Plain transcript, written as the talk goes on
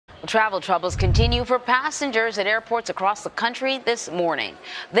Well, travel troubles continue for passengers at airports across the country this morning.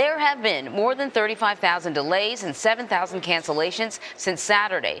 There have been more than 35,000 delays and 7,000 cancellations since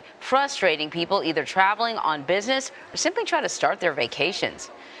Saturday, frustrating people either traveling on business or simply trying to start their vacations.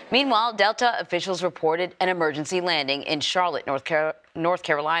 Meanwhile, Delta officials reported an emergency landing in Charlotte, North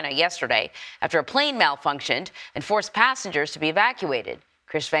Carolina yesterday after a plane malfunctioned and forced passengers to be evacuated.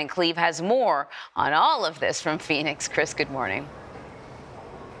 Kris Van Cleave has more on all of this from Phoenix. Kris, good morning.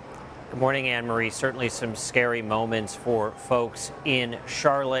 Good morning, Anne-Marie. Certainly some scary moments for folks in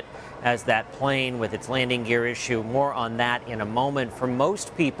Charlotte as that plane with its landing gear issue. More on that in a moment. For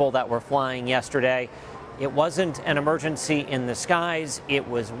most people that were flying yesterday, it wasn't an emergency in the skies. It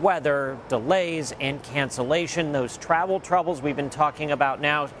was weather, delays, and cancellation. Those travel troubles we've been talking about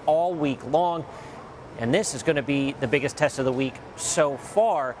now all week long. And this is going to be the biggest test of the week so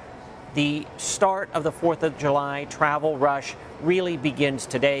far. The start of the 4th of July travel rush really begins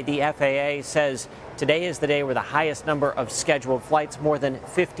today. The FAA says today is the day where the highest number of scheduled flights, more than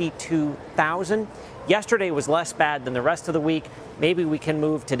 52,000. Yesterday was less bad than the rest of the week. Maybe we can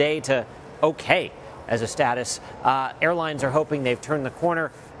move today to okay as a status. Airlines are hoping they've turned the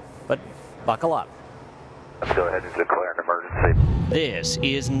corner, but buckle up. Let's go ahead and declare an emergency. This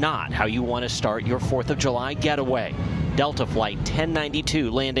is not how you want to start your 4th of July getaway. Delta Flight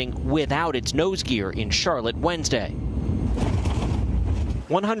 1092 landing without its nose gear in Charlotte Wednesday.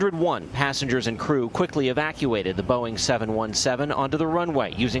 101 passengers and crew quickly evacuated the Boeing 717 onto the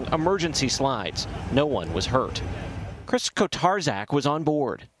runway using emergency slides. No one was hurt. Chris Kotarzak was on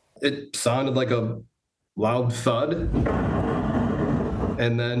board. It sounded like a loud thud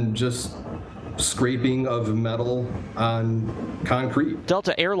and then just scraping of metal on concrete.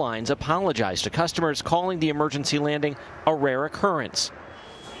 Delta Airlines apologized to customers, calling the emergency landing a rare occurrence.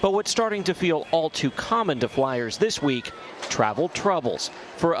 But what's starting to feel all too common to flyers this week, travel troubles.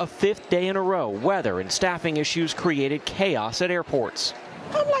 For a 5th day in a row, weather and staffing issues created chaos at airports.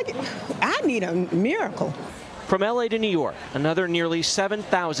 I'm like, I need a miracle. From LA to New York, another nearly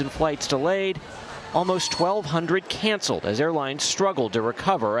 7,000 flights delayed, almost 1,200 canceled as airlines struggled to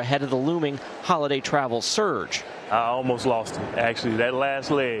recover ahead of the looming holiday travel surge. I almost lost it, actually, that last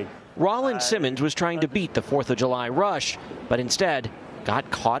leg. Rollin Simmons was trying to beat the 4th of July rush, but instead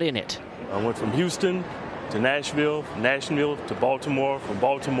got caught in it. I went from Houston to Nashville, from Nashville to Baltimore, from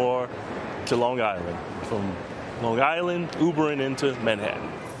Baltimore to Long Island, from Long Island Ubering into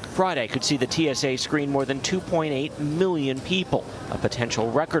Manhattan. Friday could see the TSA screen more than 2.8 million people, a potential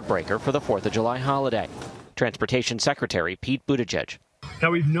record breaker for the 4th of July holiday. Transportation Secretary Pete Buttigieg.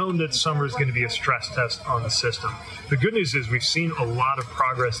 Now, we've known that summer is going to be a stress test on the system. The good news is we've seen a lot of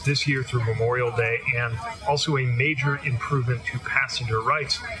progress this year through Memorial Day and also a major improvement to passenger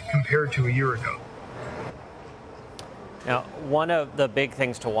rights compared to a year ago. Now, one of the big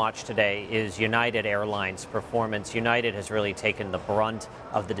things to watch today is United Airlines' performance. United has really taken the brunt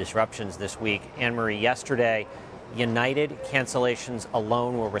of the disruptions this week. Anne-Marie, yesterday, United cancellations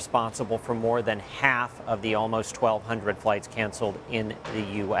alone were responsible for more than half of the almost 1,200 flights canceled in the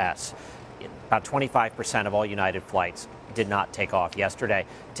U.S. About 25% of all United flights did not take off yesterday.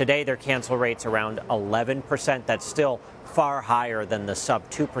 Today, their cancel rate's around 11%. That's still far higher than the sub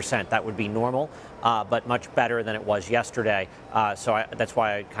 2%. That would be normal, but much better than it was yesterday. That's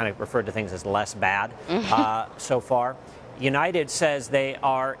why I kind of referred to things as less bad so far. United says they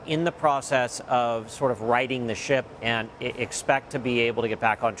are in the process of sort of righting the ship and expect to be able to get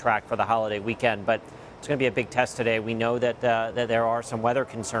back on track for the holiday weekend. But it's going to be a big test today. We know that there are some weather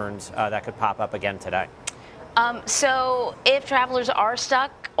concerns that could pop up again today. So if travelers are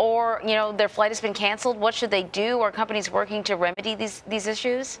stuck or, their flight has been canceled, what should they do? Are companies working to remedy these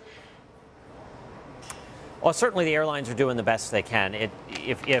issues? Well, certainly the airlines are doing the best they can.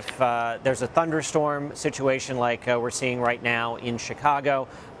 If there's a thunderstorm situation like we're seeing right now in Chicago,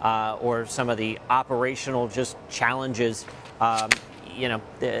 or some of the operational just challenges,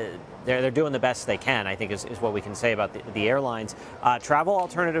 they're doing the best they can, I think is what we can say about the airlines. Travel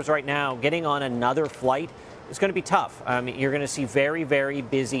alternatives right now, getting on another flight is going to be tough. You're going to see very, very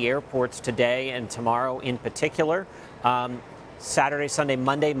busy airports today and tomorrow in particular. Saturday, Sunday,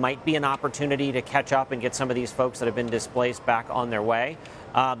 Monday might be an opportunity to catch up and get some of these folks that have been displaced back on their way.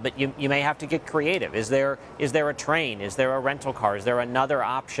 But you may have to get creative. Is there a train? Is there a rental car? Is there another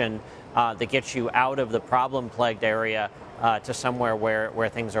option that gets you out of the problem-plagued area to somewhere where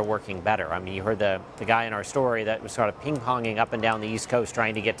things are working better? I mean, you heard the guy in our story that was sort of ping-ponging up and down the East Coast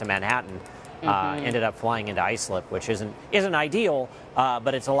trying to get to Manhattan. Ended up flying into Islip, which isn't ideal,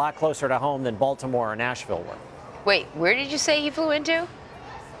 but it's a lot closer to home than Baltimore or Nashville were. Wait, where did you say he flew into?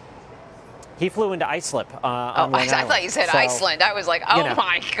 He flew into Islip on Long I Island. thought you said So, Iceland. I was like, oh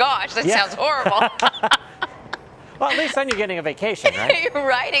my gosh, that sounds horrible. Well, at least then you're getting a vacation, right?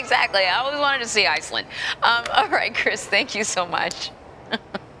 Right, exactly. I always wanted to see Iceland. All right, Kris, thank you so much.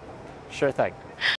 Sure thing.